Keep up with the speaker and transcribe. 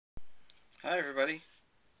Hi everybody,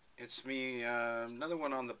 it's me, another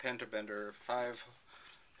one on the PentaBender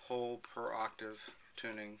 5-hole per octave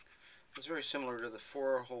tuning. It's very similar to the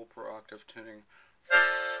 4-hole per octave tuning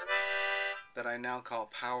that I now call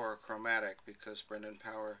Power Chromatic because Brendan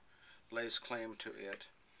Power lays claim to it.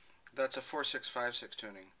 That's a 4-6-5-6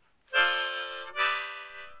 tuning.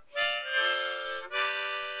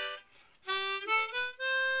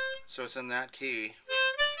 So it's in that key.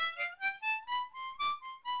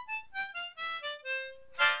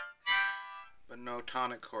 But no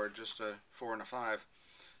tonic chord, just a 4 and a 5.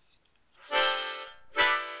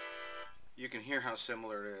 You can hear how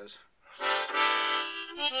similar it is.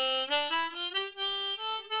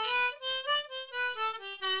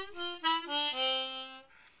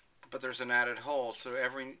 But there's an added hole, so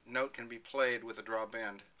every note can be played with a draw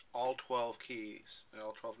bend. All 12 keys,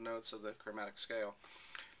 all 12 notes of the chromatic scale.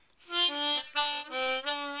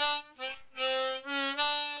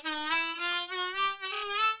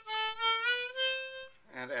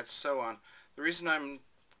 And so on. The reason I'm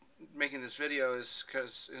making this video is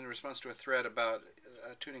because in response to a thread about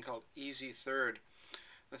a tuning called Easy Third.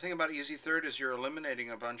 The thing about Easy Third is you're eliminating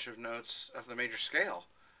a bunch of notes of the major scale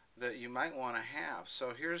that you might want to have.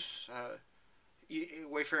 So here's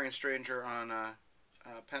Wayfaring Stranger on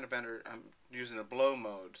PentaBender. I'm using the blow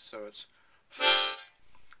mode, so it's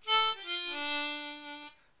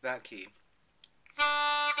that key.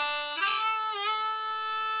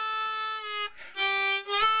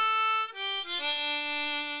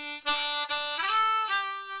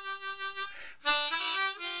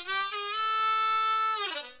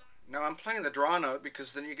 Now I'm playing the draw note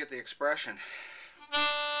because then you get the expression.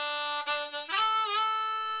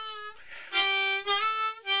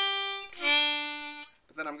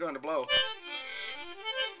 But then I'm going to blow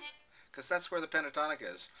because that's where the pentatonic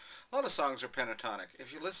is. A lot of songs are pentatonic.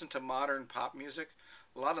 If you listen to modern pop music,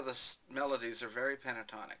 a lot of the melodies are very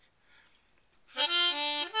pentatonic.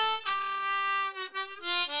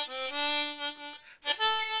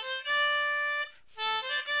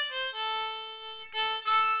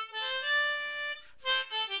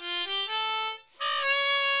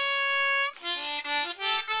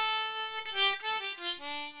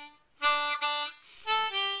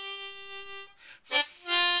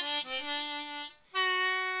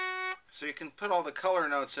 So you can put all the color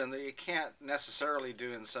notes in that you can't necessarily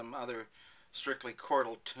do in some other strictly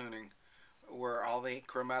chordal tuning where all the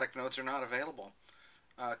chromatic notes are not available.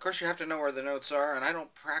 Of course you have to know where the notes are, and I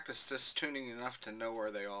don't practice this tuning enough to know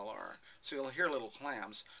where they all are. So you'll hear little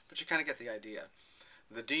clams, but you kind of get the idea.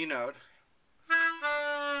 The D note,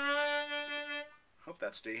 hope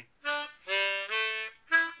that's D,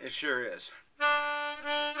 it sure is.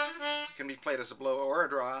 It can be played as a blow or a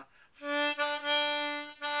draw.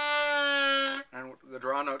 And the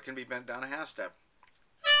draw note can be bent down a half step.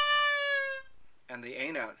 And the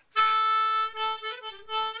A note,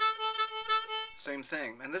 same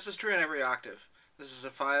thing. And this is true in every octave. This is a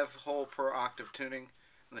 5-hole per octave tuning,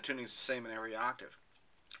 and the tuning is the same in every octave.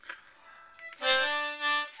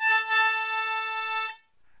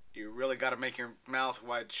 You really got to make your mouth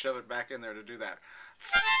wide, shove it back in there to do that.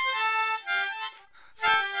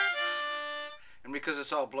 And because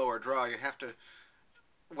it's all blow or draw, you have to,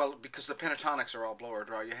 well, because the pentatonics are all blow or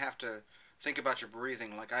draw, you have to think about your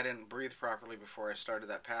breathing. Like I didn't breathe properly before I started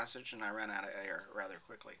that passage, and I ran out of air rather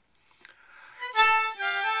quickly.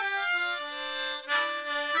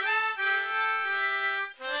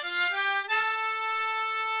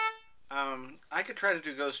 I could try to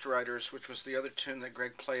do Ghost Riders, which was the other tune that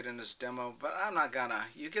Greg played in his demo, but I'm not gonna.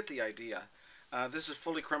 You get the idea. This is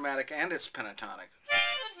fully chromatic and it's pentatonic.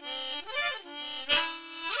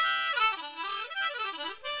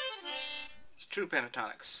 It's two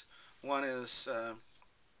pentatonics. One is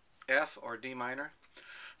F or D minor,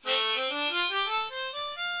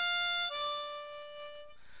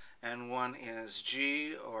 and one is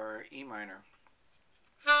G or E minor.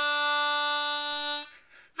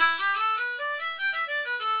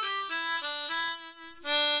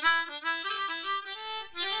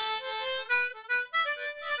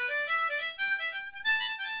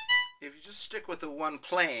 If you just stick with the one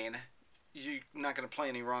plane, you're not going to play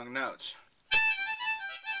any wrong notes.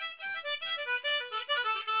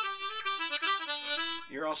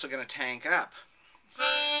 You're also going to tank up.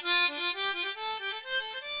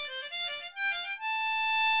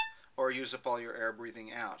 Or use up all your air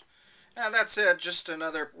breathing out. And that's it. Just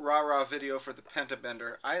another rah-rah video for the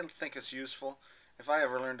PentaBender. I think it's useful. If I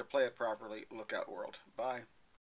ever learn to play it properly, look out, world. Bye.